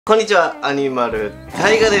こんにちは、アニマル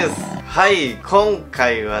タイガです。はい、今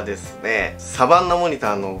回はですね、サバンナモニ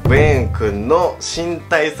ターのウェーン君の身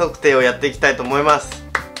体測定をやっていきたいと思います。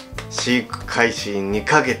飼育開始2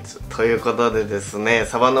ヶ月ということでですね、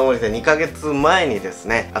サバンナモニター2ヶ月前にです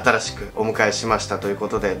ね、新しくお迎えしましたというこ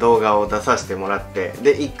とで動画を出させてもらって、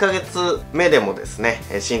で、1ヶ月目でもですね、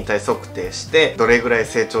身体測定してどれぐらい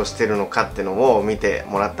成長してるのかっていうのを見て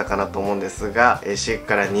もらったかなと思うんですが、飼育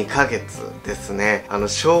から2ヶ月ですね、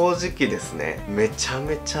正直ですね、めちゃ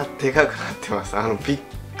めちゃでかくなってます。びっ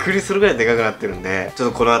くりするぐらいでかくなってるんで、ちょ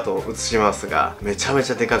っとこの後映しますが、めちゃめち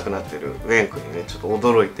ゃでかくなってるウェーン君にね、ちょっと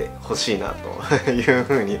驚いてほしいなという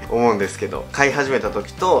風に思うんですけど、飼い始めた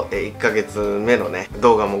時と1ヶ月目のね、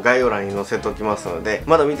動画も概要欄に載せておきますので、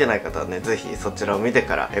まだ見てない方はね、ぜひそちらを見て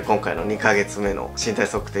から今回の2ヶ月目の身体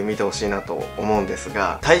測定見てほしいなと思うんです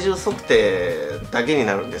が、体重測定だけに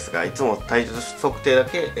なるんですが、いつも体重測定だ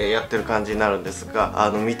けやってる感じになるんです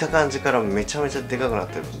が、見た感じからめちゃめちゃでかくなっ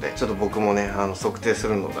てるんで、ちょっと僕もね、測定す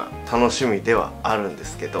るのが楽しみではあるんで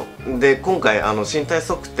すけど、で今回身体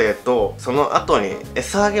測定とその後に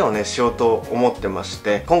餌あげをねしようと思ってまし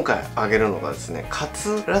て、今回あげるのがですね、カ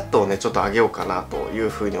ツラットをねちょっとあげようかなという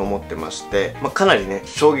ふうに思ってまして、かなりね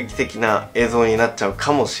衝撃的な映像になっちゃう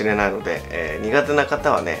かもしれないので、苦手な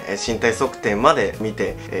方はね身体測定まで見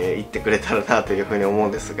ていってくれたらなというふうに思う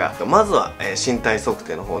んですが、まずは身体測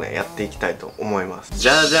定の方ねやっていきたいと思います。じ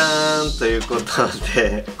ゃじゃーんということ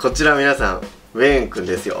で、こちら皆さんウェーン君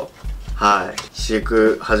ですよ。はい、飼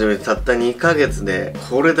育始めてたった2ヶ月で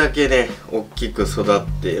これだけね大きく育っ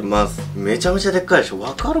てます。めちゃめちゃでっかいでしょ。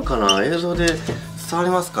わかるかな、映像で伝わり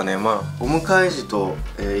ますかね。お迎え時と、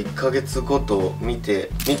1ヶ月後と見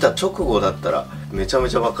た直後だったらめちゃめ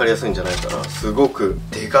ちゃ分かりやすいんじゃないかな。すごく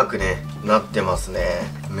でかくねなってますね。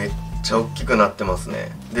めっちゃ大きくなってます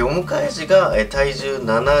ね。でお迎え時が、体重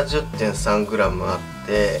 70.3g あっ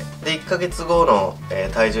て、で1ヶ月後の、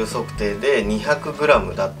体重測定で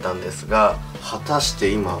 200g だったんですが、果たして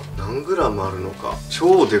今何 g あるのか。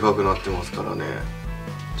超でかくなってますからね。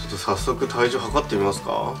ちょっと早速体重測ってみます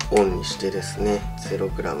か。オンにしてですね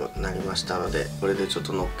 0g になりましたので、これでちょっ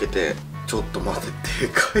と乗っけて、ちょっと待って、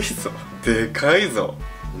でかいぞ、でかいぞ。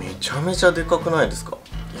めちゃめちゃでかくないですか。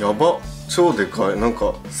やば、超でかい。なん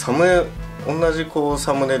か同じ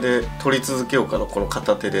サムネで撮り続けようかな。この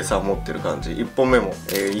片手でさ持ってる感じ。1本目も、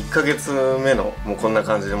1ヶ月目のもうこんな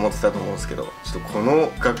感じで持ってたと思うんですけど、ちょっとこの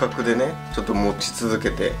画角でねちょっと持ち続け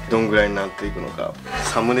てどんぐらいになっていくのか、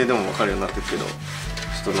サムネでも分かるようになってるけど、ち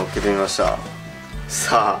ょっと乗っけてみました。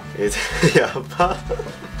さあやば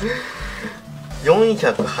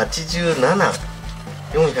487、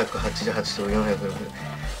488と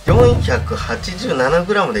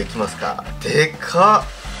487g でいきますか。でか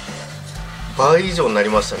っ、倍以上になり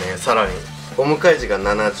ましたね。さらにお迎え時が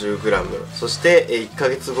 70g、 そして1ヶ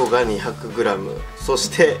月後が 200g、 そし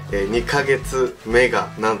て2ヶ月目が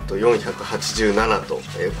なんと487と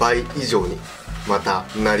倍以上にまた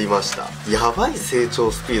なりました。やばい成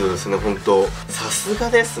長スピードですね、本当さすが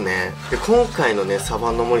ですね。で今回のねサバ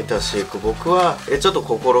ンナモニター飼育、僕はちょっと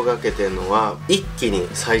心がけてるのは、一気に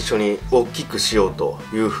最初に大きくしようと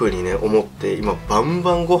いう風にね思って、今バン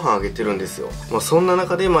バンご飯あげてるんですよ。そんな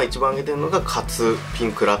中で一番あげてるのがカツピ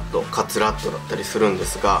ンクラット、カツラットだったりするんで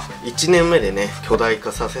すが、1年目でね巨大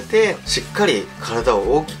化させてしっかり体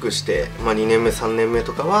を大きくして、2年目3年目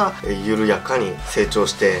とかは緩やかに成長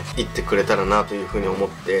していってくれたらなというふうに思っ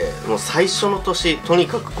て、もう最初の年とに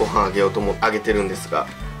かくご飯あげようと思ってあげてるんですが、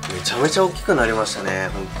めちゃめちゃ大きくなりましたね。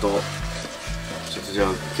本当ちょっとじゃあ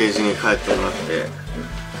ケージに帰ってもらって、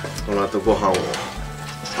この後ご飯を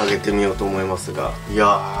あげてみようと思いますが、いや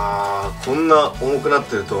ーこんな重くなっ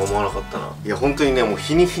てるとは思わなかったな。いや本当にね、もう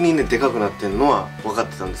日に日にねでかくなってるのは分かっ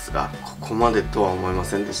てたんですが、ここまでとは思いま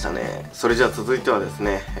せんでしたね。それじゃあ続いてはです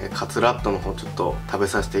ね、カツラットの方ちょっと食べ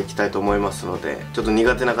させていきたいと思いますので、ちょっと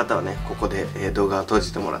苦手な方はねここで動画を閉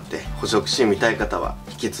じてもらって、捕食シーン見たい方は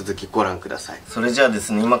引き続きご覧ください。それじゃあで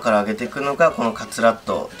すね、今からあげていくのがこのカツラッ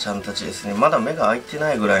トちゃんたちですね。まだ目が開いて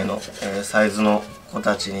ないぐらいの、サイズの子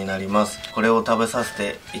たちになります。これを食べさせ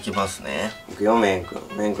ていきますね。いくよ、メン君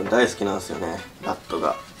大好きなんですよね、ラット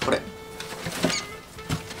が。これ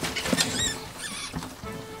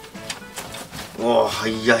おお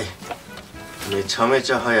早い、めちゃめ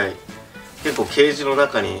ちゃ早い。結構ケージの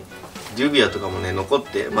中にデュビアとかもね残っ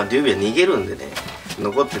て、デュビア逃げるんでね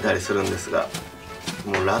残ってたりするんですが、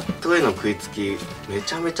もうラットへの食いつきめ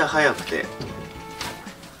ちゃめちゃ早くて、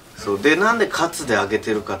そうで、なんでカツで揚げ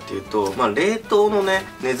てるかっていうと、冷凍のね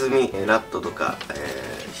ネズミ、ラットとか、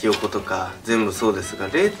ひよことか全部そうですが、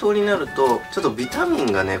冷凍になるとちょっとビタミ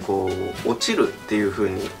ンがね落ちるっていう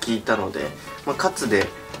風に聞いたので、カツで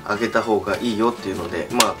あげた方がいいよっていうので、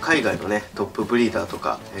まあ海外のねトップブリーダーと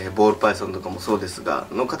か、ボールパイソンとかもそうですが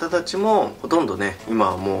の方たちもほとんどね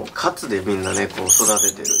今はもうカツでみんなねこう育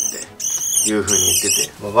ててるっていう風に言って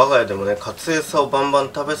て、我が家でもねカツ餌をバンバン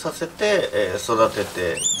食べさせて、育て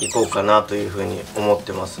ていこうかなという風に思っ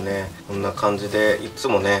てますね。こんな感じでいつ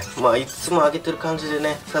もねいつもあげてる感じで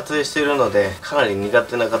ね撮影しているので、かなり苦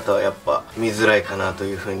手な方はやっぱ見づらいかなと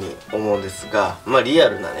いう風に思うんですが、リア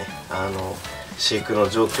ルなね飼育の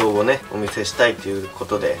状況をねお見せしたいというこ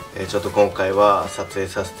とで、ちょっと今回は撮影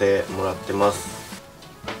させてもらってます。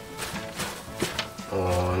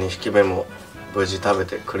2匹目も無事食べ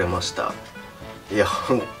てくれました。いや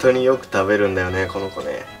本当によく食べるんだよねこの子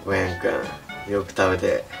ね。ウェーンくんよく食べ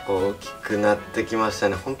て大きくなってきました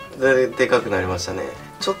ね。本当にでかくなりましたね。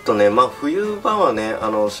ちょっとね冬場はね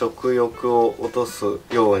食欲を落とす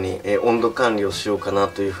ように、温度管理をしようかな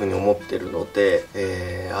というふうに思ってるので、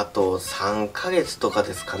あと3ヶ月とか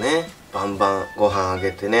ですかね、バンバンご飯あ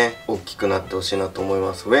げてね大きくなってほしいなと思い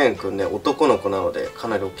ます。ウェーンくんね男の子なのでか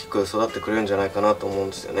なり大きく育ってくれるんじゃないかなと思うん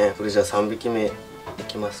ですよね。それじゃあ3匹目い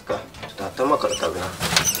きますか。ちょっと頭から食べな。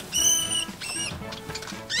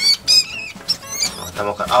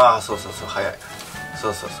頭から、そう早い。そ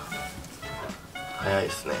う早い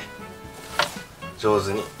ですね。上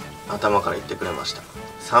手に頭からいってくれました。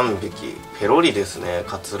3匹ペロリですね。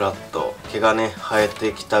カツラット、毛がね生え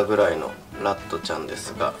てきたぐらいのラットちゃんで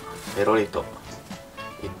すが、ペロリと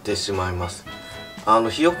いってしまいます。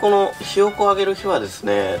ひよこあげる日はです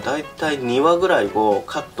ね、だいたい2羽ぐらいを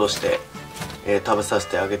カットして、食べさせ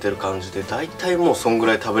てあげてる感じで、だいたいもうそんぐ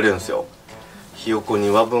らい食べれるんですよ。ひよこ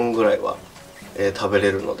2羽分ぐらいは、食べ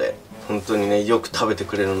れるので、本当にねよく食べて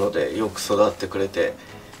くれるので、よく育ってくれて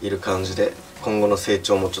いる感じで、今後の成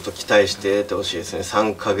長もちょっと期待しててほしいですね。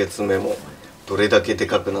3ヶ月目もどれだけで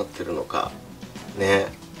かくなってるのか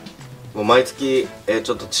ね。もう毎月、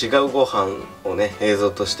ちょっと違うご飯をね映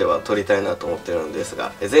像としては撮りたいなと思ってるんです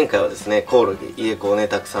が、前回はですねコオロギ、イエコをね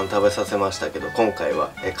たくさん食べさせましたけど、今回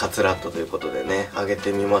は、カツラットということでねあげ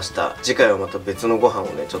てみました。次回はまた別のご飯を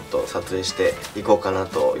ねちょっと撮影していこうかな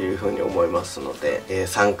というふうに思いますので、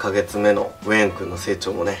3ヶ月目のウェーンくんの成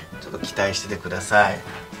長もねちょっと期待しててください。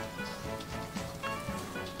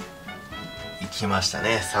来ました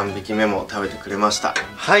ね。3匹目も食べてくれました。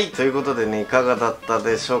はい、ということでねいかがだった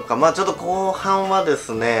でしょうか。ちょっと後半はで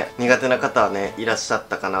すね苦手な方はねいらっしゃっ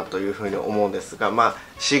たかなというふうに思うんですが、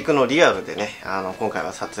飼育のリアルでね今回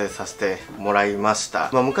は撮影させてもらいました。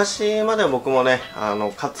昔までは僕もね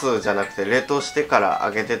カツじゃなくて冷凍してから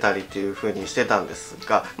揚げてたりっていう風にしてたんです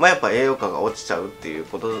が、やっぱ栄養価が落ちちゃうっていう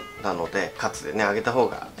ことなので、カツでね揚げた方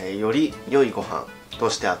が、より良いご飯と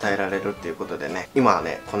して与えられるっていうことでね、今は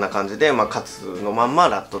ねこんな感じで、カツのまんま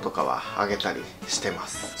ラットとかはあげたりしてま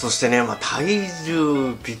す。そしてね、体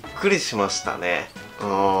重びっくりしましたね。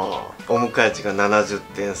お迎え値が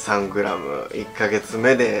 70.3g、 1ヶ月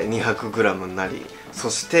目で 200g になり、そ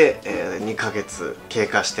して、2ヶ月経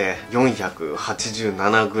過して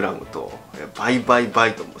 487g と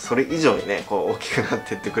倍とそれ以上にねこう大きくなっ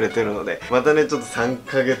ていってくれてるので、またねちょっと3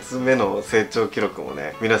ヶ月目の成長記録も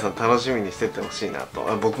ね皆さん楽しみにしてってほしいなと、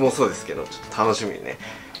僕もそうですけどちょっと楽しみにね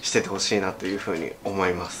しててほしいなというふうに思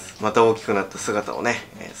います。また大きくなった姿をね、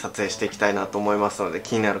撮影していきたいなと思いますので、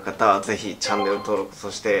気になる方はぜひチャンネル登録、そ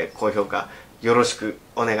して高評価よろしく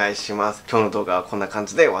お願いします。今日の動画はこんな感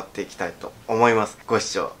じで終わっていきたいと思います。ご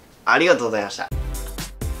視聴ありがとうございました。